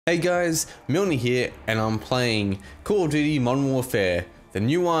Hey guys, Milney here, and I'm playing Call of Duty Modern Warfare. The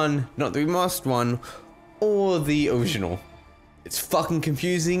new one, not the remastered one, or the original. It's fucking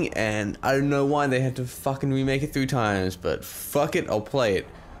confusing, and I don't know why they had to fucking remake it 3 times, but fuck it, I'll play it.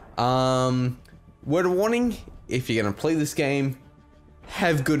 Word of warning, if you're gonna play this game,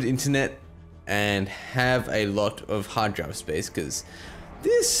 have good internet, and have a lot of hard drive space, because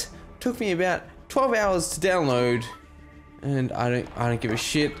this took me about 12 hours to download. And I don't give a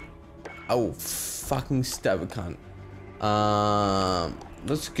shit. I will fucking stab a cunt.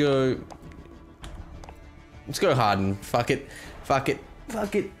 Let's go Harden. Fuck it. But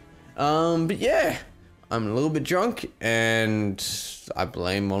yeah, I'm a little bit drunk, and I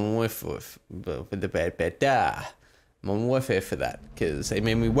blame Modern Warfare for the Modern Warfare for that, because they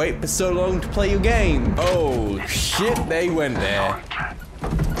made me wait for so long to play your game. Oh shit, they went there.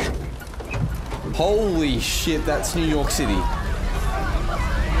 Holy shit, that's New York City.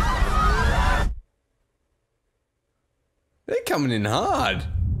 They're coming in hard.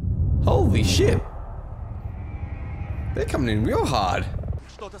 Holy shit. They're coming in real hard.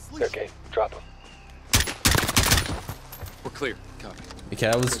 Okay, drop them. We're clear. Copy.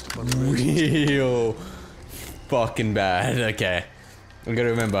 Okay, that was real fucking bad. Okay. We gotta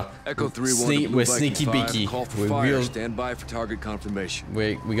remember. Echo 3-1. We're sneaky beaky. Call for We're fire. real. Stand by for target confirmation.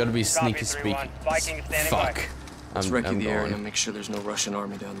 We gotta be sneaky speaky. Fuck. Let's recce the going. area. Make sure there's no Russian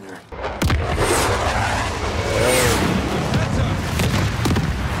army down there.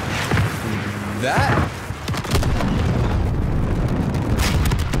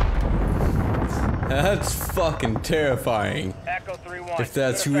 That's fucking terrifying. If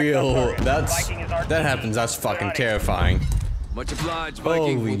that's real, that happens. That's fucking terrifying. Much obliged,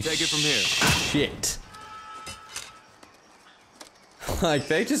 Viking. Holy We'll take it from here. shit. Like,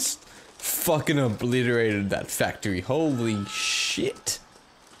 they just fucking obliterated that factory. Holy shit.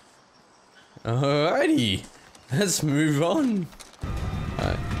 Alrighty. Let's move on.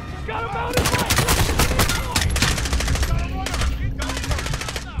 Alright.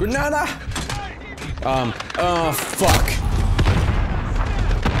 Granada! Oh fuck.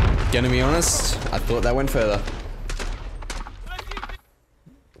 Gonna be honest, I thought that went further.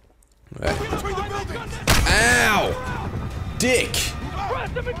 Ow! Dick!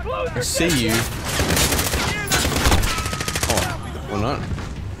 I see you. Oh, or not.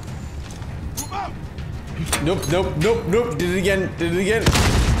 Nope. Did it again.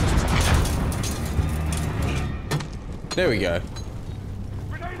 There we go.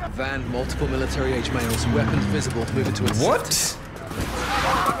 Van, multiple military age males, weapons visible, moving to its What?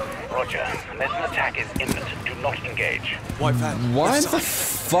 Roger. Unless an attack is imminent, do not engage. White van. Why the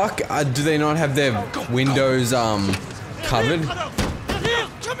fuck do they not have their windows covered? Come here!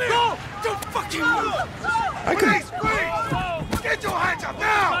 Don't fucking move! I could. Get your hands up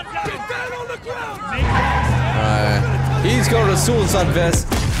now! Get down on the ground! He's got a suicide vest.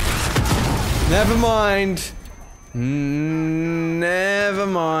 Never mind. Never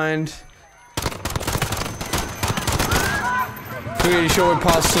mind. Pretty sure we're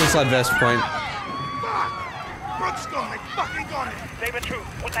past suicide vest point. Brooks got it! Fucking got it! Say the truth.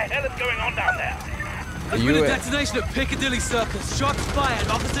 What the hell is going on down there? There's been a detonation at Piccadilly Circus. Shots fired.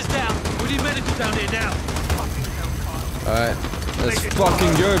 Officers down. We need medical down here now. Alright. Let's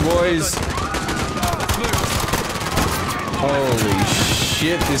fucking go, boys. Holy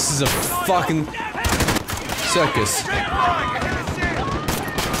shit. This is a fucking circus.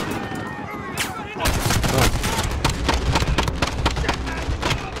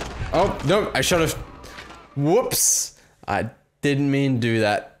 Oh, no, I should have. Whoops. I didn't mean to do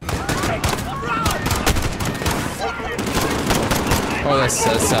that. Oh, that's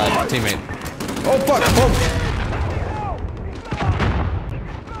teammate. Oh, fuck.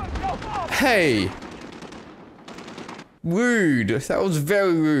 Oh. Hey. Rude. That was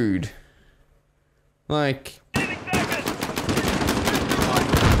very rude. Like. Alright.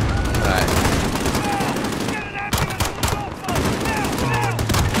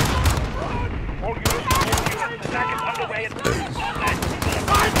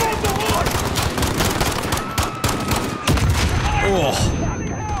 Oh.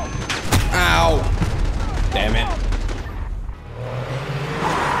 Ow. Damn it.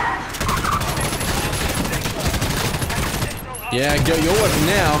 Yeah, go your weapon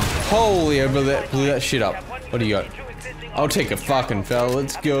now. Holy, I blew that shit up. What do you got? I'll take a fucking fella.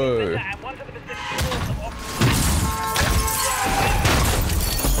 Let's go.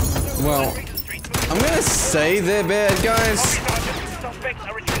 Well, I'm gonna say they're bad guys.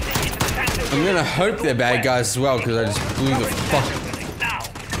 I'm gonna hope they're bad guys as well, because I just blew the fuck.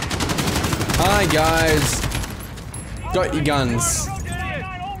 Hi guys. Got your guns.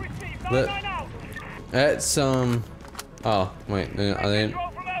 Let's oh wait, no, I didn't.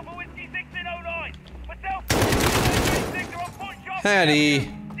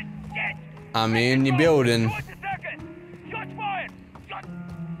 Howdy. I'm in your building.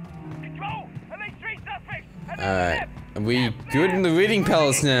 Alright, are we good in the reading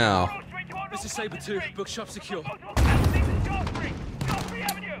palace now? This is Saber 2. Bookshop secure.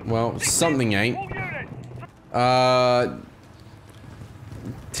 Well, something ain't.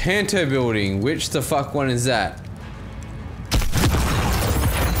 Tanto building. Which the fuck one is that?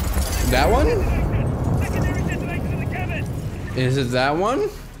 That one? Is it that one?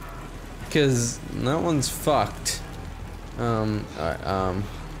 Cause that one's fucked. Alright,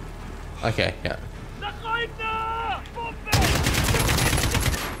 okay, yeah.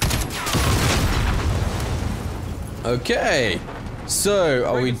 Okay, so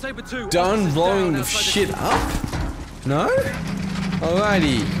are we done blowing shit up? No?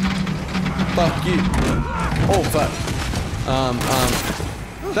 Alrighty. Fuck you. Oh fuck.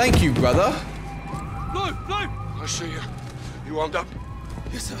 Thank you, brother. No, no. I'll show you. You warmed up?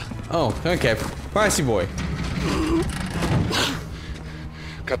 Yes, sir. Oh, okay. Pricey boy.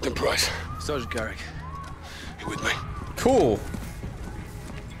 Captain Price, Sergeant Garrick. you with me? Cool.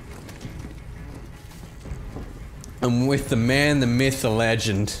 I'm with the man, the myth, the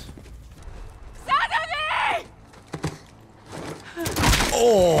legend.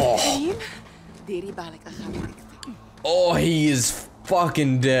 Oh! Oh, he is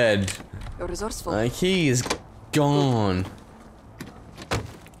fucking dead. Like, he is gone.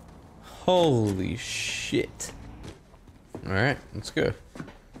 Holy shit. Alright, let's go.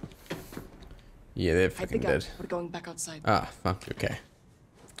 Yeah, they're fucking dead. We're going back outside. Ah, fuck, okay.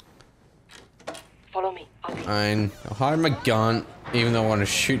 Follow me. Fine. I'll hide my gun, even though I want to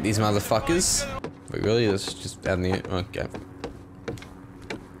shoot these motherfuckers. But really, let's just add the... Okay.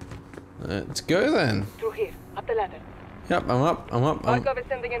 Let's go then. Through here, up the ladder. Yep, I'm up, Markov is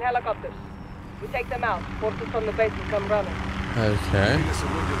sending in helicopters. We take them out. Forces from the base will come running. Okay.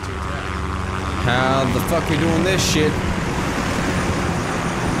 How the fuck we doing this shit?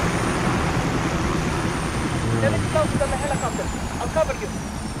 Then it's closer on the helicopter. I'll cover you.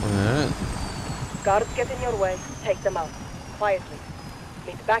 Alright. Guards get in your way. Take them out. Quietly.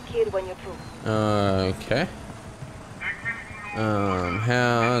 Meet back here when you're through. Okay.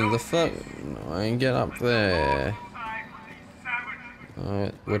 How the fuck do I get up there?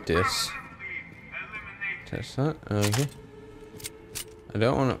 Alright, what this? Test that? Okay. I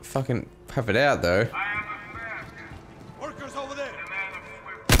don't want to fucking have it out though. Workers over there.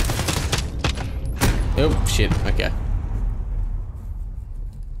 Oh shit, okay.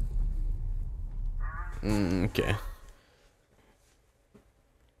 Okay.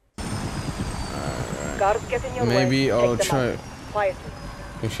 Guards get in your way. Maybe I'll Take them try. out. Quietly.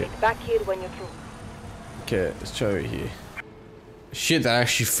 Oh shit. Meet back here when you're through. Okay, let's try over here. Shit, that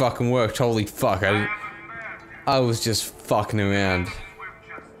actually fucking worked. Holy fuck, I was just fucking around.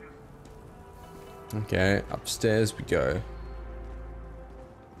 Okay, upstairs we go.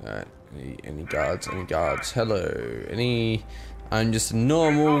 Alright, any guards? Any guards? Hello, any... I'm just a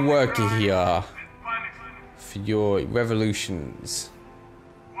normal worker here. For your revolutions.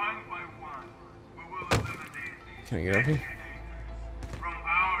 Can I get up here?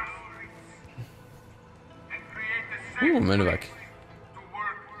 Ooh, medevac.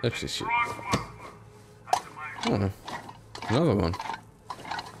 That's just shit. Oh, another one.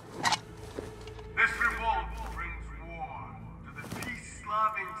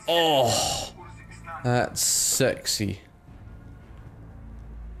 Oh, that's sexy.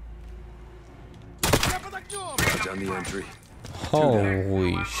 Down the entry.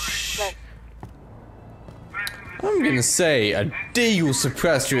 Holy shit. I'm gonna say a deagle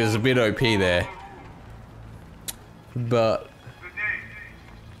suppressor is a bit OP there. But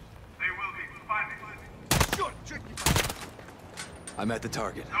I'm at the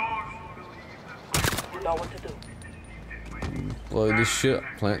target. You know what to do. blow this shit up,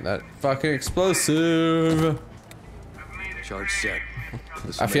 plant that fucking explosive. Charge set.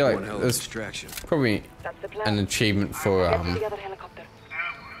 This I will feel make like one hell of a there's distraction. probably That's the plan. an achievement for Get to the other helicopter.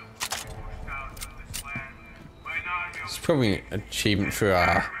 it's probably an achievement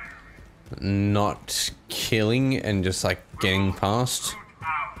for not killing and just like getting past.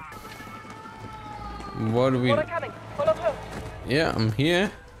 What are we? Follow coming. Follow through. Yeah, I'm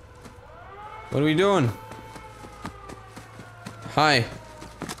here. What are we doing? Hi.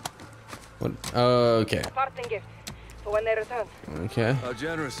 What? Oh, okay. A parting gift for when they return. Okay. How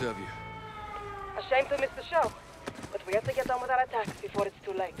generous of you. A shame to miss the show, but we have to get on with our attacks before it's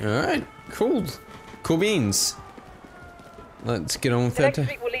too late. Alright. Cool. Cool beans. Let's get on with The next that.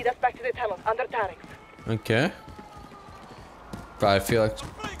 street will lead us back to this the tunnels, under turrets. Okay. But I feel like...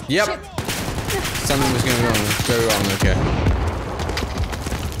 Yep! Something was going wrong. Go wrong, okay.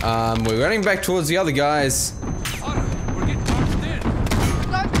 We're running back towards the other guys. We're getting charged in.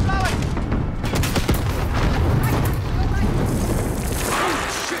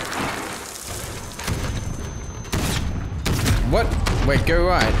 What? Wait, go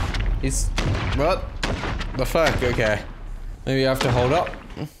right. He's... What? The fuck? Okay. Maybe I have to hold up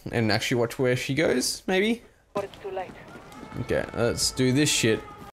and actually watch where she goes, maybe? But it's too late. Okay, let's do this shit.